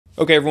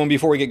Okay, everyone,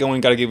 before we get going,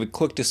 got to give a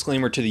quick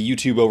disclaimer to the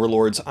YouTube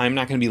overlords. I'm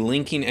not going to be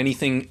linking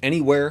anything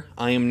anywhere.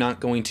 I am not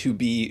going to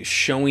be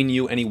showing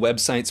you any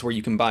websites where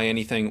you can buy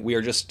anything. We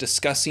are just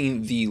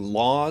discussing the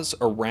laws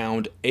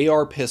around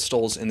AR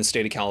pistols in the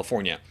state of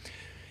California.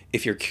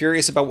 If you're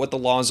curious about what the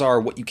laws are,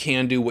 what you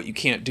can do, what you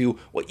can't do,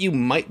 what you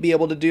might be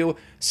able to do,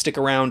 stick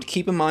around.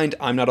 Keep in mind,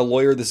 I'm not a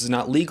lawyer. This is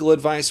not legal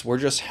advice. We're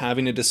just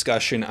having a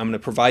discussion. I'm going to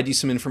provide you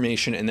some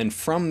information, and then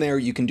from there,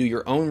 you can do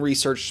your own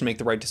research to make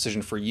the right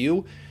decision for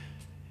you.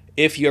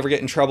 If you ever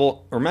get in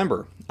trouble,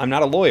 remember, I'm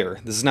not a lawyer.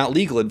 This is not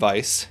legal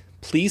advice.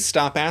 Please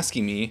stop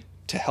asking me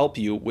to help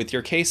you with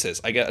your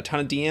cases. I get a ton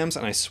of DMs,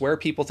 and I swear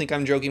people think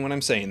I'm joking when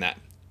I'm saying that.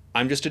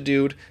 I'm just a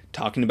dude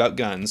talking about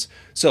guns.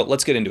 So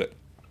let's get into it.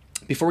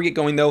 Before we get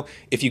going though,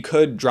 if you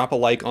could drop a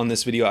like on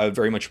this video, I would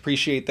very much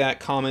appreciate that.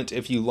 Comment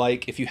if you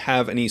like. If you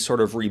have any sort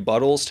of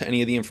rebuttals to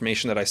any of the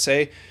information that I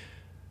say,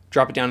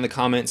 drop it down in the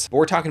comments. But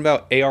we're talking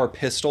about AR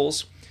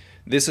pistols.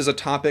 This is a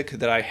topic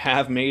that I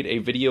have made a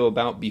video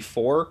about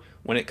before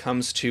when it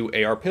comes to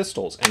AR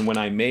pistols. And when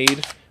I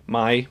made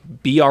my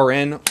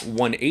BRN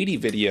 180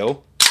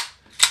 video,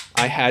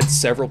 I had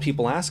several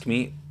people ask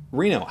me,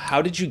 Reno,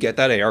 how did you get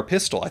that AR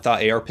pistol? I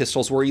thought AR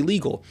pistols were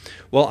illegal.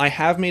 Well, I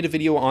have made a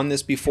video on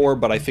this before,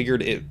 but I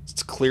figured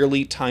it's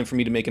clearly time for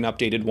me to make an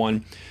updated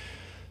one.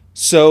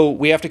 So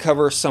we have to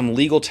cover some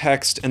legal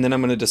text, and then I'm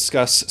going to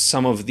discuss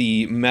some of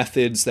the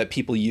methods that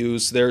people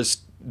use. There's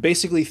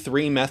basically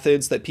three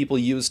methods that people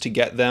use to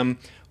get them.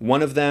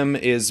 One of them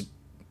is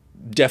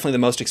definitely the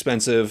most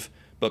expensive,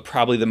 but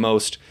probably the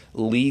most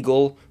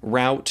legal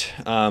route,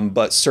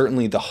 but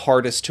certainly the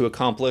hardest to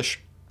accomplish.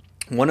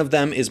 One of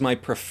them is my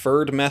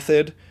preferred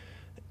method,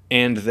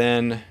 and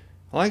then,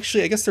 well,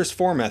 actually, I guess there's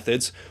four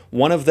methods.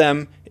 One of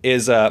them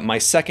is my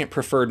second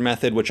preferred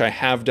method, which I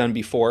have done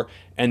before,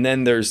 and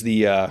then there's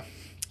the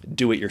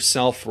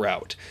do-it-yourself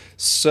route.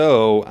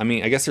 So, I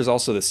mean, I guess there's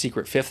also the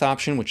secret fifth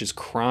option, which is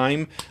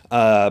crime,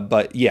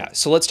 but yeah,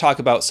 so let's talk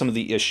about some of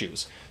the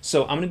issues.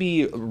 So I'm going to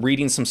be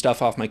reading some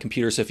stuff off my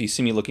computer, so if you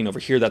see me looking over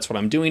here, that's what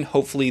I'm doing.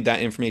 Hopefully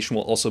that information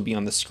will also be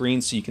on the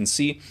screen so you can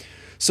see.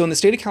 So in the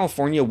state of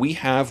California, we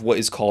have what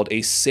is called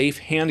a safe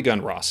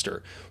handgun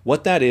roster.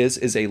 What that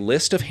is a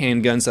list of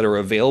handguns that are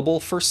available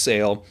for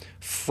sale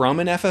from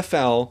an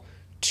FFL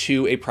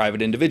to a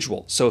private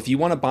individual. So if you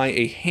want to buy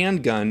a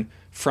handgun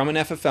from an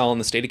FFL in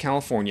the state of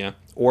California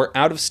or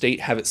out of state,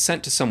 have it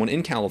sent to someone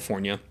in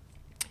California,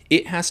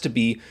 it has to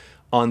be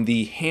on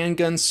the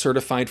handgun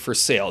certified for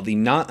sale, the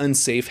not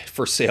unsafe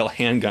for sale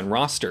handgun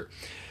roster.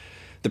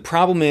 The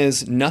problem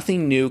is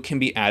nothing new can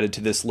be added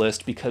to this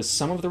list because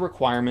some of the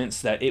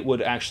requirements that it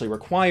would actually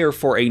require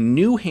for a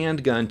new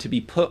handgun to be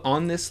put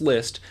on this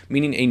list,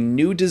 meaning a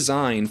new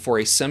design for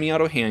a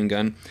semi-auto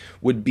handgun,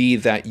 would be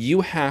that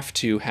you have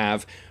to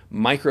have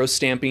micro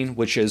stamping,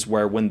 which is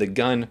where when the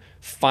gun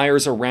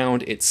fires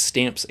around, it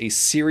stamps a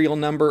serial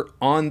number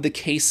on the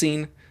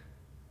casing.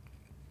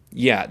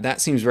 Yeah, that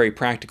seems very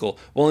practical.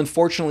 Well,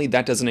 unfortunately,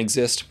 that doesn't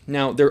exist.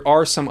 Now, there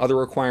are some other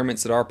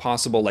requirements that are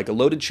possible, like a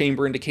loaded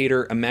chamber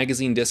indicator, a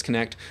magazine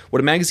disconnect.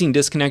 What a magazine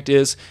disconnect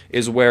is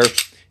where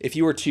if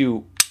you were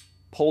to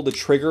pull the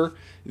trigger,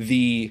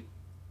 the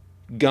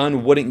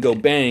gun wouldn't go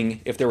bang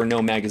if there were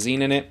no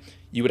magazine in it.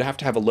 You would have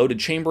to have a loaded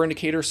chamber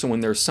indicator, so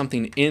when there's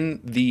something in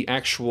the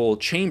actual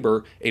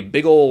chamber, a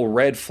big old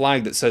red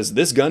flag that says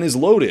this gun is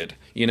loaded,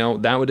 you know,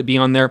 that would be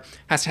on there.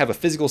 Has to have a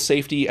physical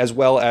safety as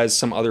well as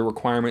some other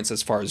requirements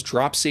as far as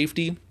drop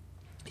safety.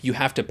 You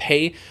have to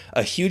pay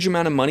a huge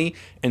amount of money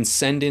and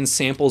send in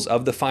samples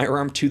of the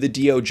firearm to the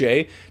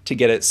DOJ to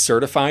get it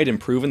certified and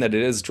proven that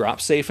it is drop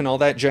safe and all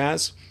that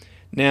jazz.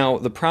 Now,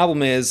 the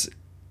problem is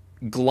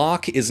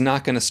Glock is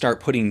not going to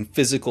start putting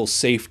physical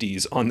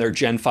safeties on their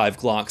Gen 5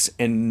 Glocks,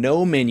 and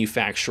no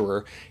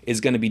manufacturer is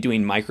going to be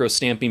doing micro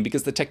stamping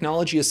because the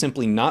technology is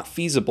simply not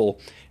feasible,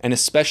 and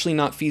especially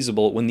not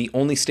feasible when the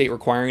only state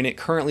requiring it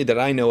currently that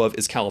I know of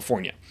is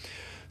California.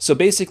 So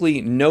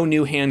basically, no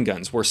new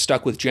handguns. We're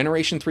stuck with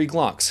Generation 3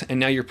 Glocks. And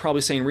now you're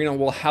probably saying, Reno,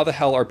 well, how the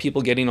hell are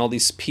people getting all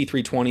these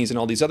P320s and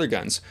all these other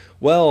guns?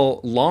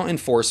 Well, law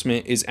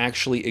enforcement is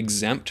actually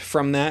exempt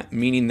from that,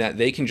 meaning that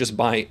they can just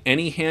buy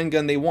any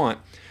handgun they want.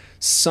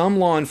 Some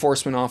law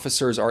enforcement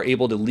officers are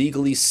able to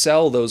legally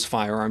sell those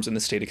firearms in the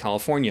state of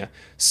California.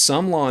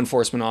 Some law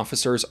enforcement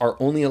officers are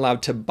only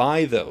allowed to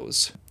buy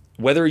those.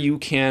 Whether you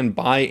can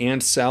buy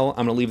and sell,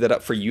 I'm going to leave that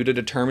up for you to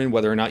determine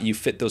whether or not you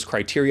fit those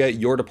criteria.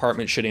 Your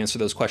department should answer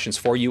those questions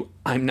for you.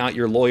 I'm not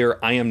your lawyer.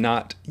 I am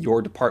not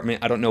your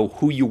department. I don't know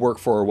who you work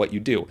for or what you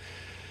do.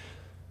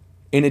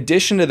 In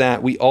addition to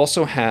that, we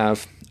also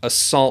have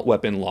assault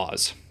weapon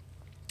laws.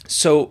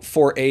 So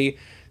for a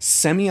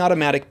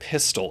semi-automatic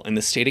pistol in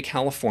the state of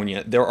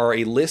California, there are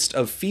a list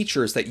of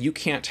features that you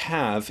can't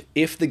have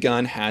if the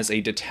gun has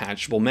a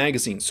detachable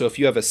magazine. So if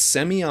you have a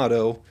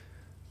semi-auto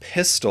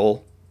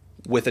pistol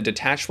with a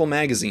detachable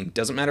magazine,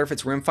 doesn't matter if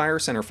it's rimfire or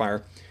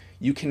centerfire,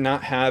 you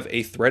cannot have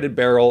a threaded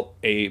barrel,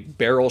 a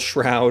barrel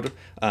shroud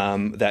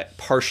that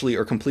partially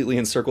or completely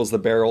encircles the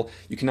barrel.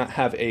 You cannot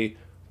have a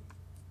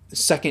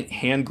second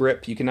hand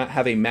grip. You cannot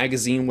have a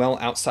magazine well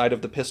outside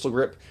of the pistol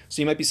grip.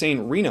 So you might be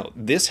saying, Reno,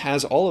 this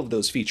has all of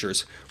those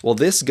features. Well,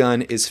 this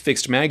gun is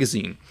fixed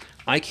magazine.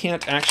 I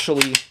can't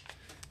actually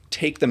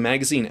take the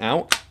magazine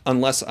out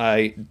unless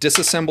I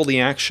disassemble the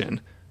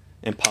action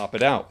and pop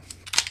it out.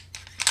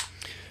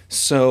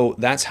 So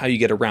that's how you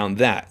get around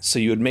that. So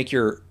you would make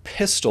your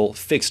pistol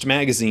fixed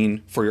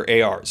magazine for your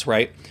ARs,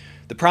 right?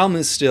 The problem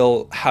is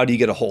still, how do you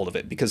get a hold of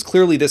it? Because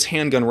clearly this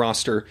handgun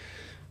roster,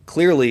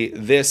 clearly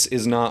this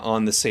is not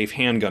on the safe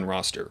handgun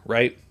roster,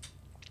 right?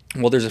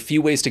 Well, there's a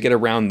few ways to get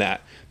around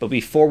that. But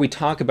before we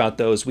talk about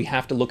those, we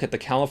have to look at the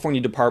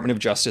California Department of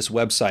Justice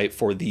website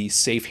for the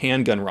safe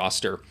handgun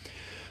roster.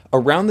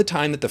 Around the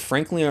time that the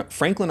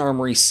Franklin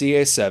Armory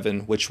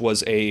CA7, which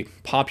was a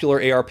popular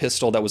AR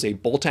pistol that was a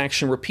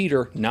bolt-action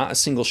repeater, not a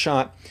single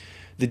shot,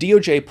 the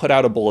DOJ put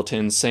out a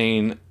bulletin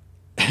saying,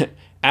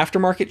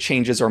 aftermarket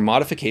changes or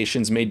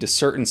modifications made to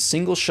certain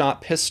single-shot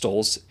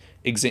pistols,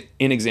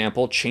 in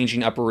example,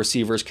 changing upper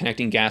receivers,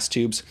 connecting gas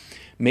tubes,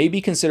 may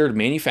be considered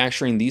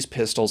manufacturing these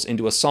pistols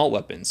into assault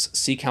weapons.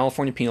 See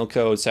California Penal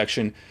Code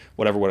section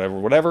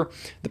whatever.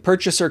 The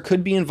purchaser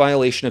could be in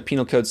violation of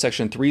Penal Code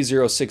section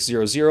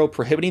 30600,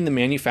 prohibiting the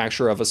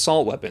manufacture of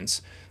assault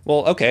weapons.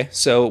 Well, okay,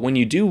 so when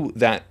you do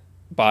that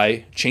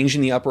by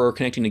changing the upper or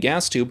connecting a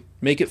gas tube,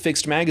 make it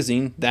fixed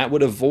magazine, that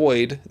would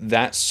avoid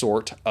that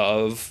sort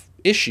of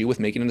issue with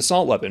making an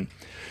assault weapon.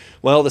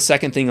 Well, the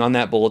second thing on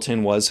that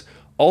bulletin was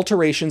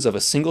alterations of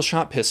a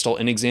single-shot pistol,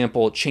 an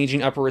example,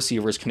 changing upper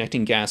receivers,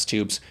 connecting gas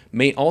tubes,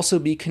 may also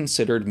be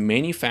considered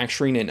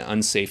manufacturing an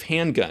unsafe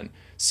handgun.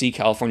 See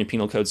California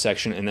Penal Code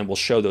section, and then we'll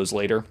show those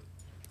later.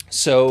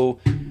 So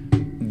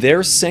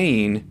they're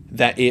saying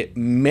that it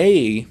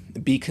may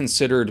be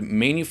considered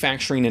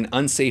manufacturing an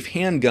unsafe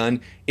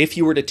handgun if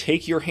you were to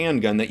take your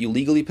handgun that you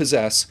legally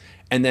possess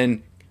and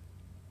then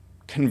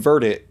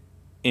convert it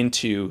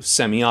into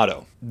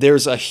semi-auto.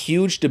 There's a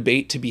huge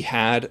debate to be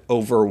had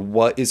over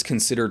what is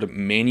considered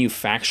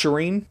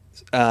manufacturing.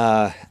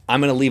 I'm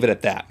going to leave it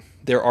at that.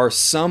 There are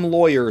some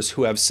lawyers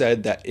who have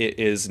said that it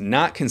is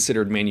not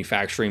considered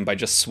manufacturing by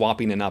just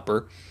swapping an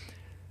upper.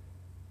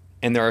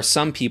 And there are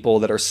some people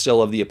that are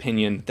still of the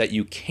opinion that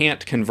you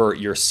can't convert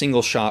your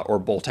single shot or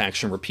bolt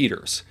action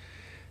repeaters.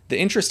 The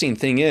interesting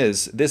thing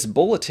is, this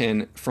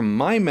bulletin, from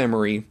my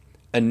memory,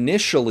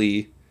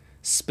 initially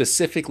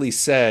specifically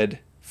said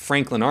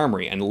Franklin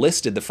Armory and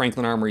listed the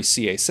Franklin Armory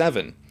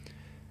CA7.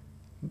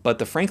 But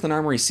the Franklin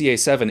Armory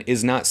CA7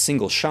 is not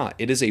single shot.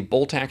 It is a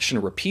bolt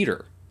action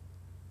repeater.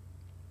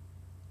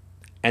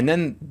 And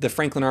then the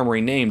Franklin Armory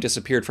name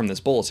disappeared from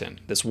this bulletin,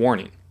 this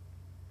warning.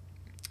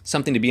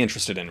 Something to be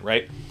interested in,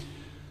 right?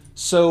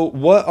 So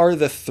what are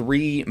the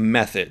three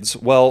methods?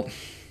 Well,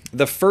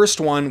 the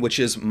first one, which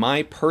is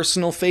my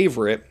personal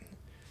favorite,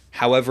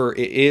 however,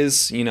 it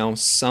is,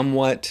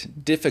 somewhat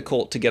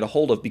difficult to get a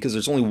hold of because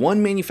there's only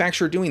one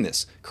manufacturer doing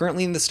this.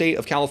 Currently in the state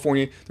of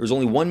California, there's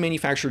only one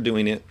manufacturer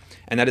doing it,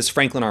 and that is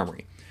Franklin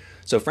Armory.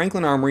 So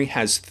Franklin Armory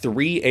has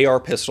 3 AR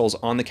pistols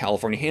on the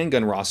California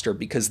handgun roster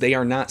because they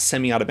are not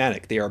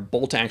semi-automatic. They are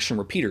bolt-action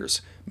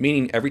repeaters,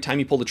 meaning every time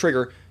you pull the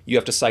trigger, you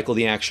have to cycle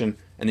the action,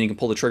 and then you can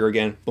pull the trigger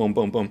again, boom,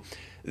 boom, boom.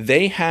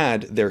 They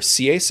had their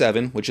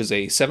CA7, which is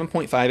a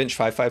 7.5-inch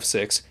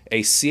 5.56,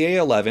 a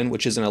CA11,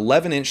 which is an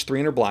 11-inch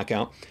 300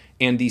 blackout,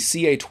 and the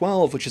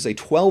CA12, which is a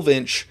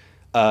 12-inch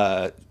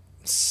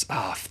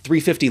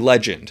 350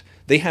 Legend.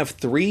 They have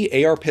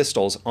 3 AR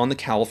pistols on the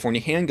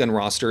California handgun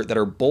roster that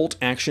are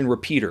bolt-action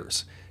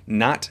repeaters,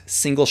 not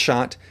single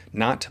shot,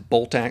 not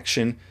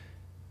bolt-action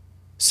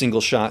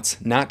single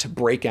shots, not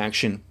break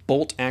action,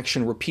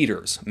 bolt-action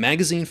repeaters,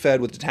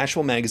 magazine-fed with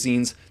detachable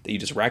magazines that you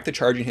just rack the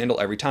charging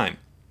handle every time.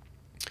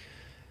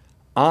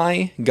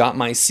 I got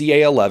my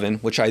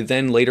CA11, which I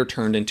then later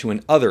turned into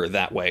an other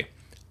that way.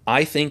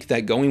 I think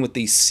that going with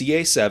the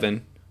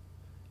CA7,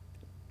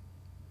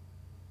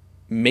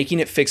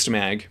 making it fixed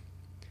mag,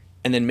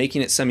 and then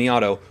making it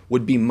semi-auto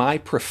would be my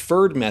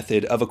preferred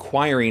method of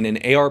acquiring an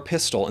AR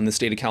pistol in the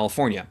state of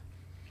California.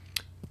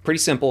 Pretty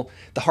simple.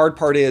 The hard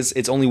part is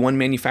it's only one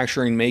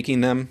manufacturer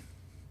making them,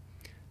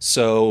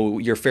 so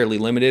you're fairly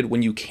limited.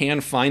 When you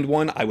can find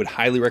one, I would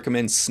highly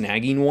recommend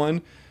snagging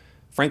one.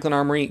 Franklin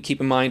Armory,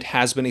 keep in mind,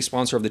 has been a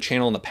sponsor of the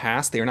channel in the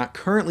past. They are not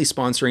currently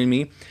sponsoring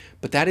me,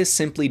 but that is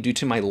simply due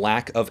to my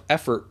lack of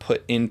effort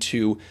put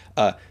into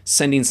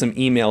sending some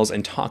emails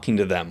and talking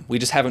to them. We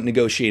just haven't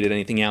negotiated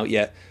anything out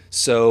yet,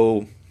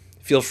 so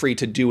feel free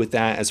to do with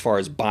that as far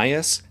as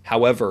bias.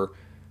 However,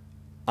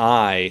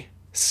 I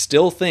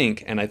still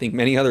think, and I think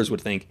many others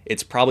would think,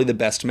 it's probably the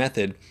best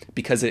method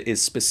because it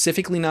is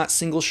specifically not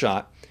single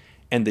shot,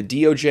 and the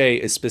DOJ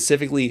is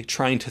specifically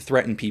trying to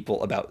threaten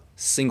people about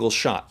single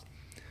shot.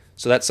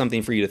 So that's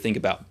something for you to think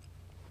about.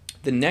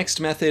 The next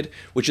method,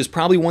 which is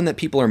probably one that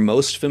people are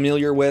most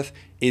familiar with,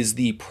 is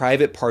the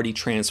private party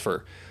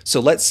transfer. So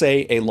let's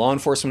say a law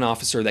enforcement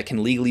officer that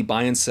can legally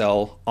buy and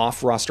sell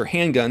off-roster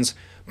handguns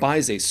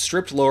buys a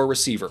stripped lower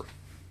receiver.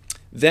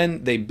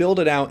 Then they build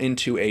it out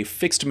into a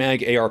fixed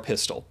mag AR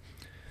pistol.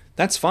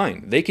 That's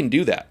fine, they can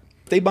do that.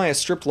 they buy a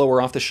stripped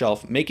lower off the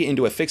shelf, make it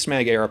into a fixed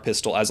mag AR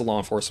pistol as a law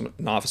enforcement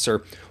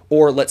officer,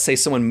 or let's say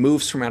someone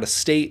moves from out of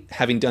state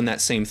having done that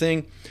same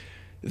thing,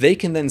 they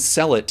can then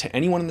sell it to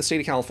anyone in the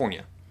state of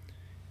California.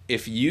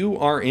 If you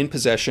are in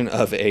possession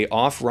of a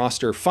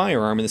off-roster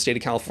firearm in the state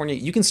of California,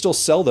 you can still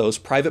sell those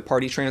private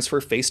party transfer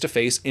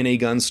face-to-face in a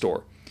gun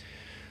store.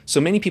 So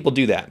many people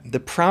do that. The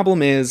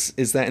problem is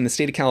that in the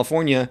state of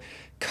California,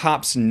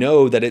 cops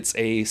know that it's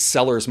a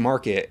seller's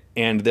market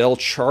and they'll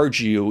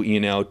charge you,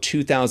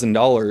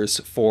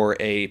 $2,000 for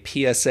a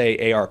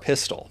PSA AR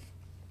pistol.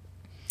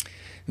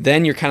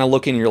 Then you're kind of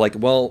looking and you're like,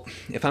 well,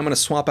 if I'm going to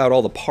swap out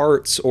all the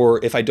parts,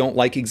 or if I don't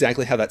like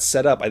exactly how that's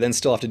set up, I then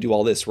still have to do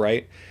all this,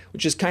 right?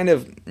 Which is kind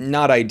of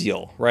not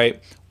ideal,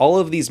 right? All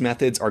of these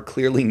methods are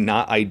clearly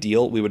not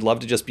ideal. We would love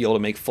to just be able to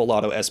make full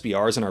auto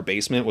SBRs in our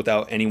basement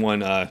without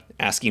anyone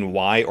asking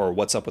why or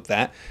what's up with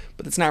that.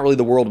 But that's not really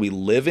the world we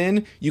live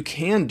in. You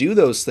can do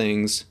those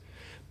things,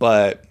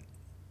 but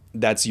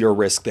that's your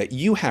risk that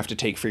you have to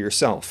take for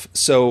yourself.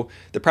 So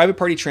the private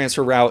party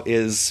transfer route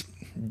is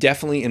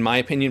definitely, in my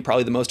opinion,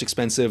 probably the most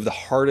expensive, the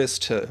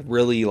hardest to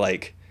really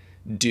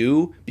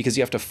do, because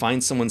you have to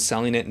find someone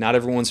selling it. Not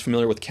everyone's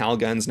familiar with Cal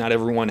guns. Not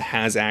everyone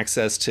has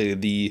access to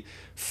the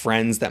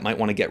friends that might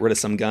want to get rid of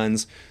some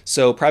guns.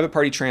 So private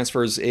party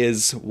transfers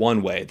is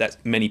one way that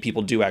many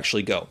people do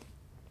actually go.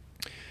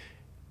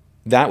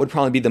 That would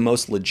probably be the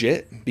most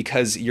legit,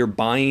 because you're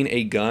buying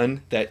a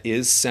gun that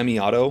is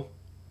semi-auto.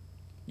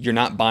 You're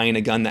not buying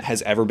a gun that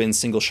has ever been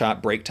single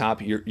shot break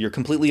top. You're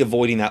completely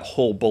avoiding that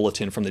whole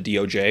bulletin from the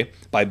DOJ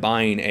by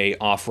buying a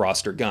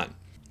off-roster gun.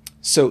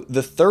 So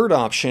the third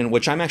option,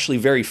 which I'm actually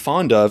very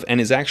fond of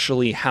and is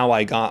actually how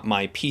I got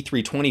my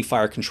P320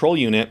 fire control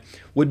unit,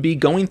 would be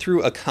going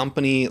through a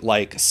company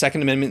like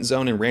Second Amendment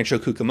Zone in Rancho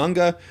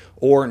Cucamonga,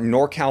 or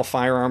NorCal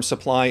Firearm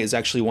Supply is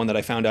actually one that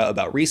I found out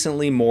about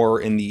recently,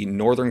 more in the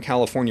Northern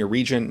California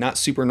region, not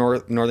super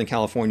Northern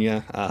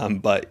California,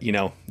 but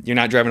you're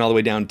not driving all the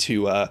way down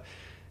to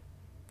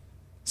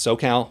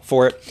SoCal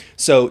for it.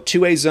 So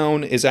 2A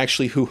Zone is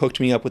actually who hooked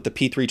me up with the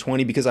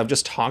P320, because I've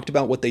just talked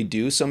about what they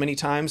do so many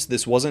times.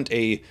 This wasn't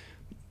a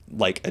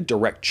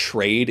direct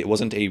trade. It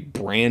wasn't a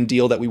brand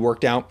deal that we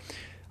worked out.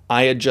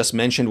 I had just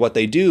mentioned what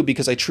they do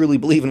because I truly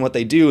believe in what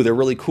they do. They're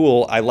really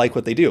cool. I like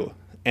what they do.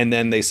 And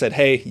then they said,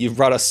 hey, you've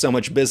brought us so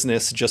much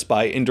business just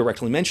by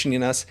indirectly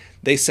mentioning us.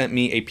 They sent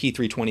me a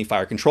P320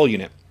 fire control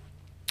unit.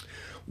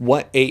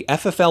 What a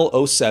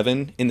FFL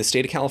 07 in the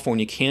state of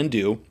California can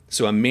do,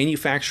 so a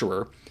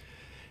manufacturer,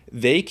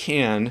 they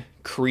can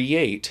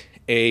create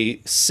a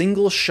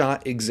single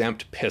shot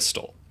exempt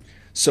pistol.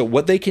 So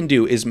what they can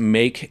do is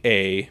make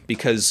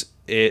because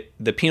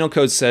the penal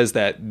code says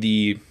that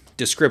the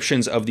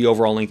descriptions of the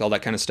overall length, all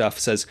that kind of stuff,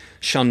 says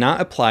shall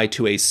not apply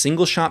to a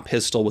single shot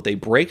pistol with a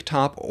break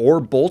top or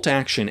bolt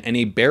action and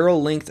a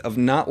barrel length of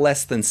not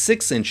less than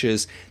 6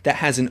 inches that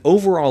has an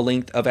overall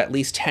length of at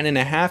least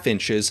 10.5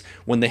 inches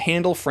when the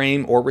handle,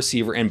 frame, or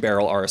receiver and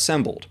barrel are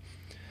assembled.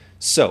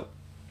 So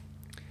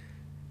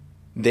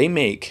they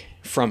make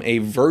from a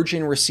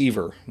virgin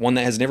receiver, one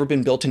that has never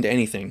been built into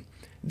anything,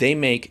 they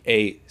make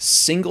a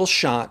single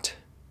shot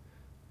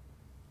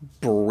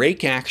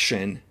break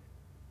action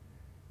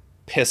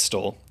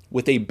pistol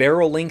with a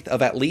barrel length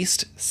of at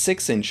least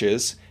 6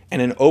 inches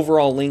and an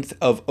overall length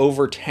of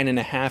over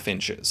 10.5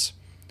 inches.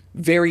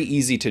 Very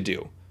easy to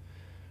do.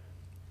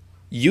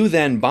 You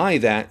then buy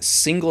that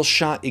single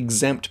shot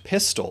exempt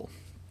pistol.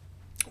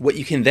 What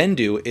you can then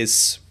do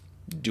is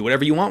do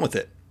whatever you want with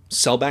it.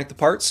 Sell back the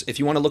parts. If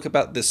you want to look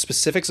about the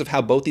specifics of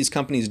how both these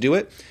companies do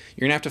it,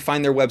 you're going to have to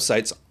find their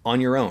websites on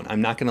your own.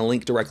 I'm not going to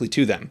link directly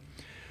to them.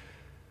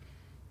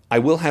 I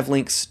will have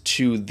links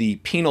to the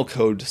penal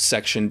code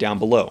section down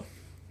below.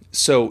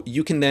 So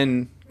you can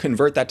then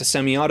convert that to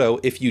semi-auto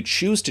if you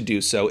choose to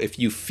do so, if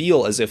you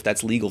feel as if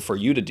that's legal for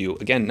you to do.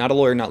 Again, not a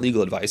lawyer, not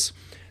legal advice.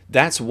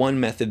 That's one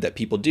method that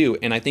people do,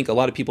 and I think a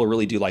lot of people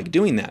really do like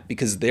doing that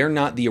because they're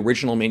not the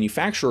original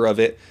manufacturer of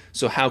it,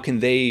 so how can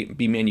they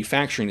be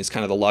manufacturing is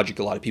kind of the logic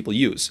a lot of people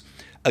use.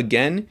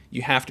 Again,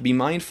 you have to be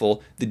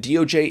mindful, the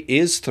DOJ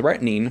is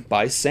threatening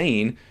by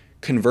saying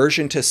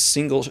conversion of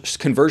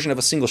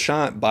a single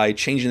shot by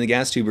changing the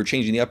gas tube or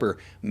changing the upper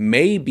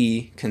may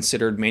be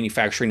considered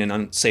manufacturing an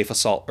unsafe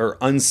assault or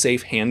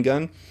unsafe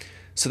handgun.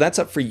 So that's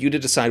up for you to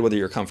decide whether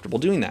you're comfortable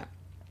doing that.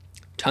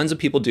 Tons of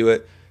people do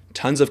it.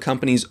 Tons of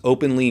companies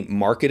openly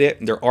market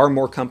it. There are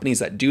more companies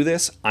that do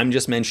this. I'm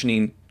just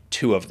mentioning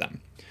 2 of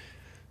them.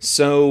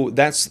 So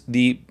that's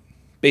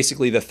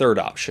basically the third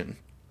option.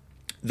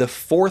 The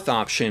fourth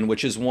option,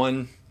 which is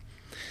one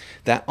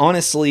that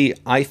honestly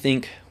I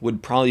think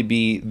would probably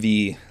be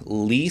the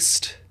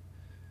least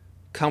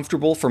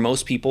comfortable for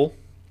most people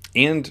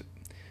and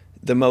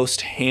the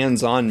most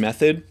hands-on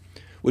method,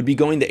 would be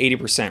going the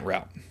 80%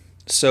 route.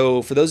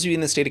 So for those of you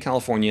in the state of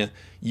California,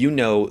 you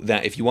know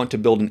that if you want to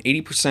build an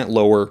 80%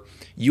 lower,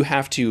 you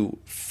have to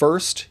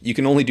first, you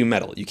can only do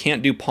metal. You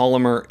can't do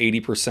polymer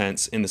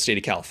 80% in the state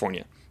of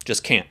California.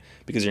 Just can't,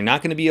 because you're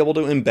not going to be able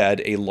to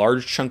embed a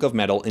large chunk of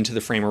metal into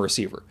the frame or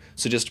receiver.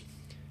 So just,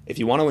 if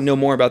you want to know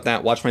more about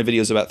that, watch my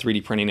videos about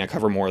 3D printing. I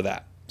cover more of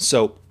that.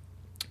 So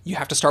You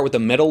have to start with a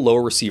metal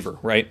lower receiver,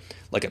 right?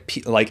 Like a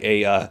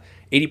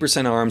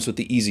 80% arms with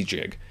the easy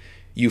jig.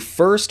 You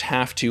first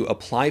have to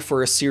apply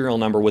for a serial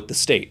number with the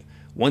state.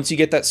 Once you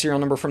get that serial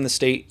number from the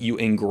state, you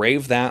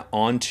engrave that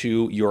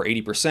onto your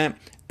 80%,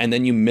 and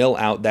then you mill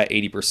out that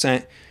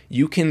 80%.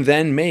 You can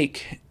then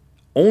make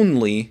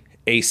only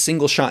a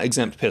single shot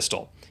exempt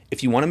pistol.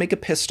 If you want to make a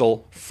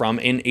pistol from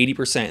an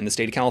 80% in the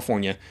state of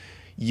California,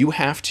 you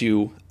have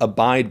to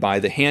abide by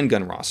the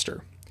handgun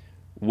roster,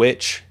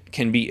 which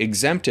can be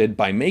exempted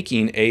by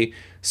making a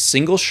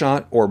single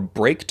shot with a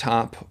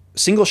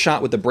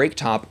break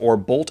top or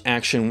bolt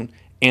action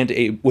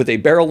and with a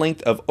barrel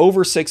length of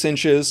over 6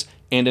 inches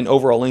and an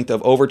overall length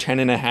of over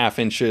 10.5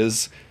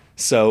 inches.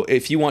 So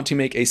if you want to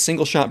make a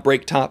single shot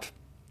break top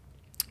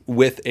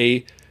with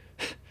a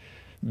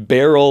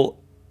barrel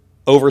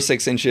over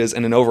 6 inches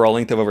and an overall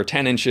length of over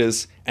 10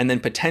 inches, and then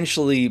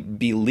potentially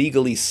be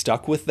legally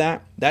stuck with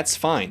that, that's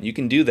fine. You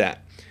can do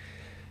that.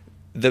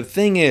 The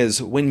thing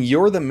is, when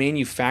you're the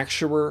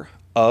manufacturer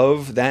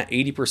of that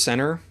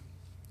 80%er,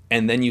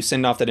 and then you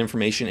send off that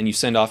information and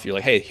you're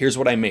like, hey, here's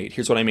what I made,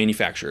 here's what I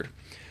manufactured.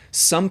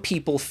 Some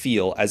people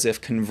feel as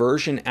if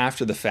conversion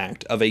after the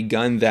fact of a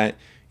gun that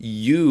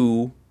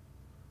you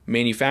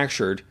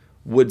manufactured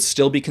would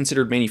still be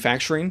considered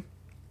manufacturing.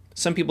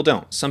 Some people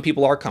don't. Some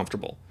people are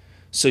comfortable.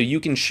 So you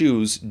can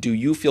choose, do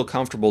you feel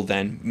comfortable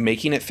then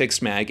making it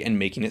fixed mag and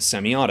making it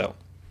semi-auto?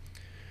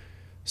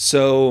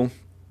 So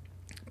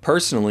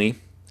personally,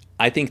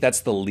 I think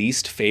that's the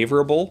least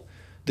favorable.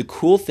 The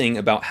cool thing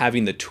about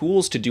having the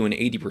tools to do an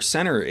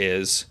 80%er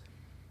is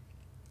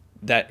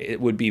that it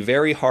would be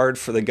very hard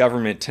for the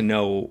government to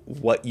know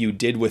what you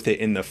did with it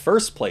in the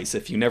first place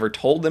if you never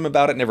told them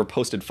about it, never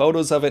posted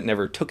photos of it,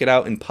 never took it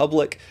out in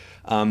public.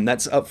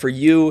 That's up for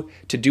you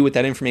to do with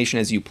that information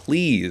as you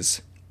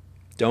please.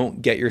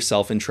 Don't get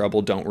yourself in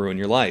trouble. Don't ruin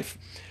your life.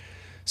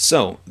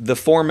 So the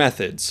 4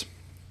 methods: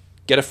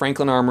 get a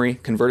Franklin Armory,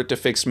 convert it to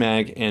fixed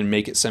mag, and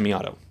make it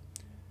semi-auto.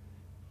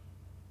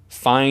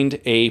 Find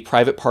a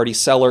private party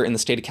seller in the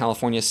state of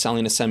California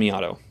selling a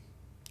semi-auto.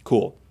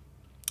 Cool.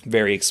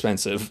 Very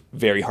expensive,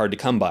 very hard to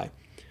come by.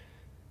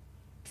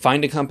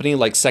 Find a company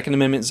like Second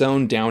Amendment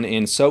Zone down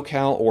in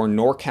SoCal or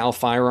NorCal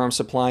Firearm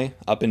Supply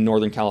up in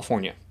Northern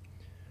California.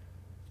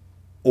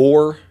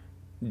 Or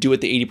do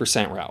it the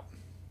 80% route.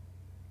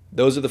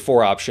 Those are the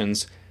 4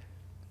 options.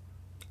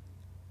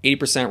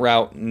 80%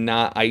 route,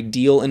 not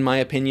ideal in my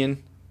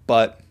opinion,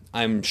 but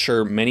I'm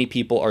sure many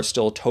people are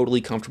still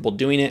totally comfortable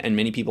doing it, and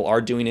many people are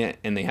doing it,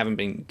 and they haven't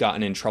been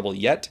gotten in trouble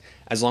yet,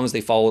 as long as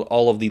they followed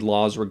all of the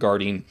laws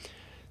regarding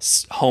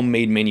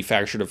homemade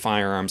manufactured of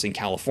firearms in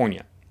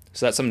California.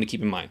 So that's something to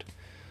keep in mind.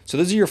 So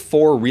those are your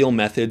 4 real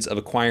methods of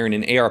acquiring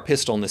an AR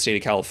pistol in the state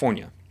of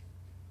California.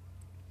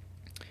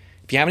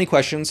 If you have any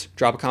questions,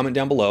 drop a comment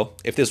down below.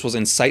 If this was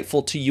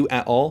insightful to you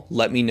at all,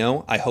 let me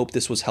know. I hope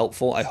this was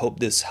helpful. I hope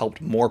this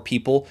helped more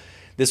people.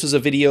 This was a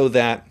video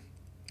that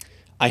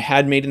I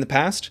had made in the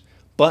past,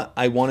 but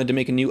I wanted to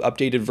make a new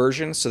updated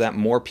version so that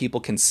more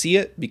people can see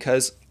it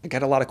because I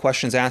got a lot of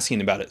questions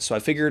asking about it. So I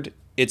figured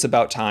it's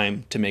about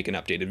time to make an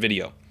updated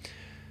video.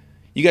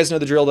 You guys know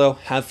the drill though.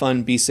 Have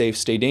fun, be safe,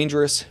 stay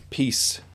dangerous. Peace.